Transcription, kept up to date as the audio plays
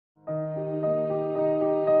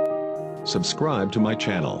subscribe to my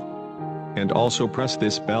channel, and also press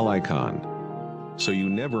this bell icon so you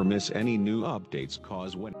never miss any new updates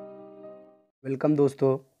cause when welcome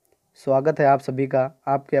दोस्तों, स्वागत है आप सभी का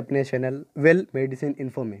आपके अपने चैनल वेल मेडिसिन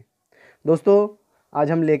इन्फो में। दोस्तों,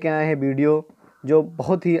 आज हम लेके आए हैं वीडियो जो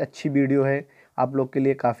बहुत ही अच्छी वीडियो है, आप लोग के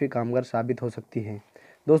लिए काफ़ी कामगार साबित हो सकती है।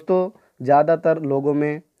 दोस्तों, ज़्यादातर लोगों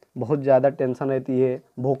में बहुत ज़्यादा टेंशन रहती है,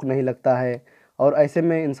 भूख नहीं लगता है और ऐसे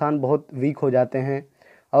में इंसान बहुत वीक हो जाते हैं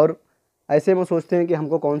और ऐसे में सोचते हैं कि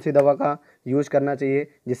हमको कौन सी दवा का यूज़ करना चाहिए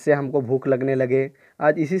जिससे हमको भूख लगने लगे।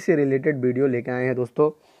 आज इसी से रिलेटेड वीडियो लेके आए हैं दोस्तों।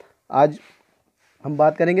 आज हम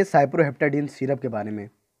बात करेंगे साइप्रोहेप्टाडीन सिरप के बारे में।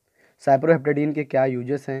 साइप्रोहेप्टाडीन के क्या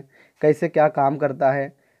यूजेस हैं, कैसे क्या काम करता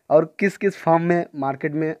है और किस किस फॉर्म में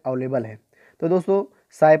मार्केट में अवेलेबल है। तो दोस्तों,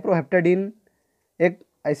 साइप्रोहेप्टाडीन एक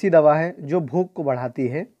ऐसी दवा है जो भूख को बढ़ाती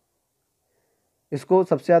है। इसको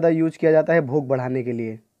सबसे ज़्यादा यूज किया जाता है भूख बढ़ाने के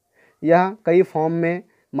लिए। यह कई फॉर्म में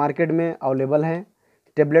मार्केट में अवेलेबल है।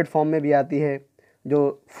 टेबलेट फॉर्म में भी आती है जो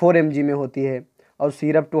 4 mg में होती है और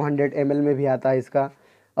सिरप 200 ml में भी आता है इसका।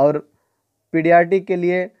 और पीडियाट्रिक के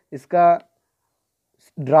लिए इसका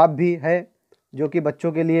ड्रॉप भी है जो कि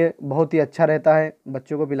बच्चों के लिए बहुत ही अच्छा रहता है,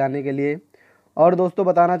 बच्चों को पिलाने के लिए। और दोस्तों,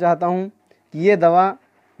 बताना चाहता हूँ कि ये दवा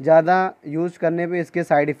ज़्यादा यूज़ करने पे इसके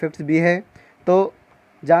साइड इफ़ेक्ट्स भी है, तो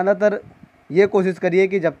ज़्यादातर ये कोशिश करिए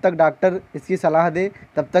कि जब तक डॉक्टर इसकी सलाह दे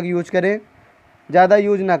तब तक यूज करें, ज़्यादा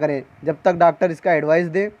यूज ना करें। जब तक डॉक्टर इसका एडवाइस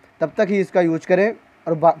दे तब तक ही इसका यूज करें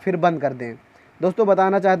और फिर बंद कर दें। दोस्तों,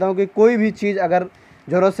 बताना चाहता हूँ कि कोई भी चीज़ अगर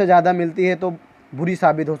ज़रूरत से ज़्यादा मिलती है तो बुरी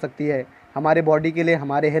साबित हो सकती है हमारे बॉडी के लिए,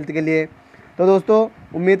 हमारे हेल्थ के लिए। तो दोस्तों,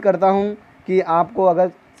 उम्मीद करता हूँ कि आपको अगर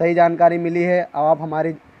सही जानकारी मिली है और आप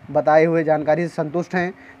हमारी बताए हुए जानकारी से संतुष्ट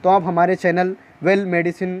हैं तो आप हमारे चैनल वेल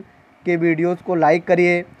मेडिसिन के वीडियोज़ को लाइक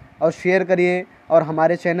करिए और शेयर करिए और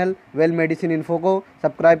हमारे चैनल वेल मेडिसिन इन्फो को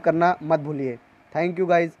सब्सक्राइब करना मत भूलिए। Thank you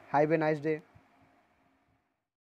guys, have a nice day.